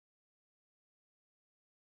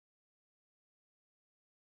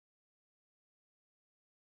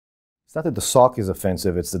It's not that the SOC is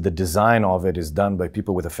offensive, it's that the design of it is done by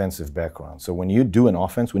people with offensive backgrounds. So when you do an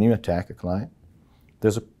offense, when you attack a client,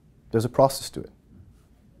 there's a process to it.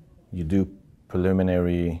 You do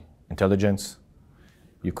preliminary intelligence,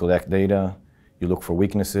 you collect data, you look for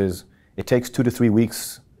weaknesses. It takes 2 to 3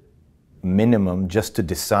 weeks minimum just to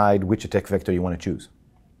decide which attack vector you want to choose.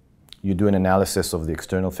 You do an analysis of the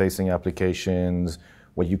external facing applications,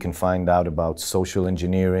 what you can find out about social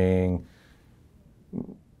engineering.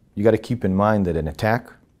 You got to keep in mind that an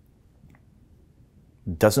attack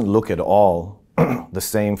doesn't look at all the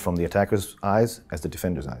same from the attacker's eyes as the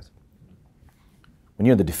defender's eyes. When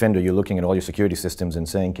you're the defender, you're looking at all your security systems and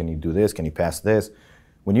saying, can you do this? Can you pass this?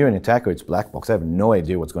 When you're an attacker, it's black box. I have no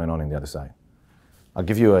idea what's going on the other side. I'll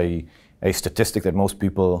give you a statistic that most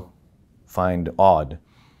people find odd,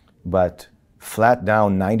 but flat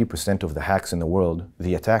down 90% of the hacks in the world,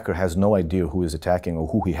 the attacker has no idea who is attacking or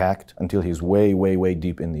who he hacked until he's way, way, way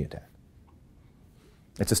deep in the attack.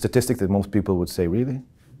 It's a statistic that most people would say, really?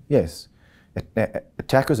 Yes.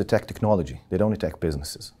 Attackers attack technology. They don't attack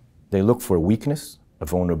businesses. They look for a weakness, a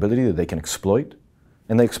vulnerability that they can exploit,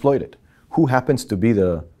 and they exploit it. Who happens to be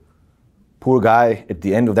the poor guy at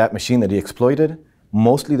the end of that machine that he exploited?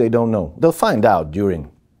 Mostly they don't know. They'll find out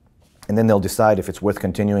during, and then they'll decide if it's worth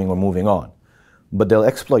continuing or moving on. But they'll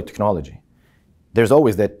exploit technology. There's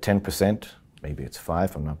always that 10%, maybe it's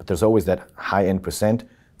 5, I'm not, but there's always that high-end percent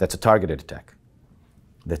that's a targeted attack.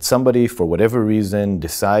 That somebody, for whatever reason,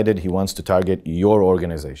 decided he wants to target your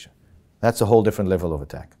organization. That's a whole different level of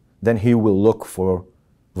attack. Then he will look for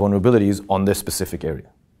vulnerabilities on this specific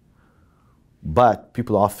area. But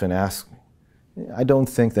people often ask me, I don't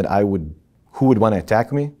think that who would want to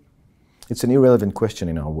attack me? It's an irrelevant question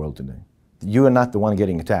in our world today. You are not the one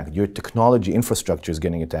getting attacked. Your technology infrastructure is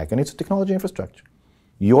getting attacked, and it's a technology infrastructure.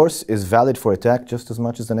 Yours is valid for attack just as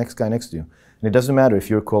much as the next guy next to you. And it doesn't matter if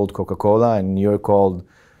you're called Coca-Cola and you're called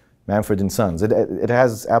Manfred & Sons. It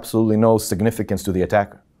has absolutely no significance to the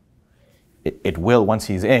attacker. It will once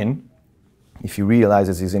he's in. If he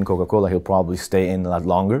realizes he's in Coca-Cola, he'll probably stay in a lot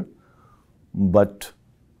longer. But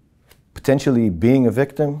potentially being a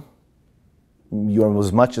victim, you're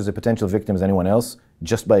as much as a potential victim as anyone else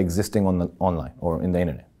just by existing online or in the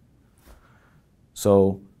internet.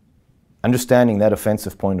 So understanding that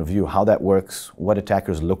offensive point of view, how that works, what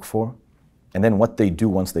attackers look for, and then what they do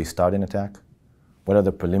once they start an attack, what are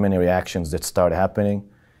the preliminary actions that start happening.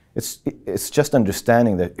 It's just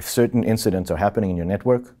understanding that if certain incidents are happening in your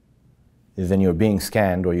network, then you're being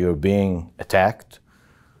scanned or you're being attacked.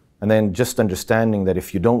 And then just understanding that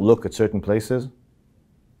if you don't look at certain places,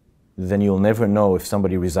 then you'll never know if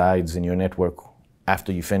somebody resides in your network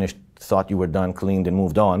after you finished, thought you were done, cleaned, and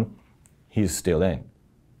moved on, he's still in.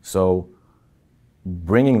 So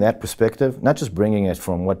bringing that perspective, not just bringing it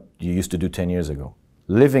from what you used to do 10 years ago,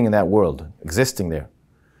 living in that world, existing there,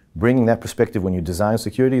 bringing that perspective when you design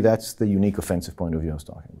security, that's the unique offensive point of view I was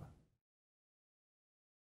talking about.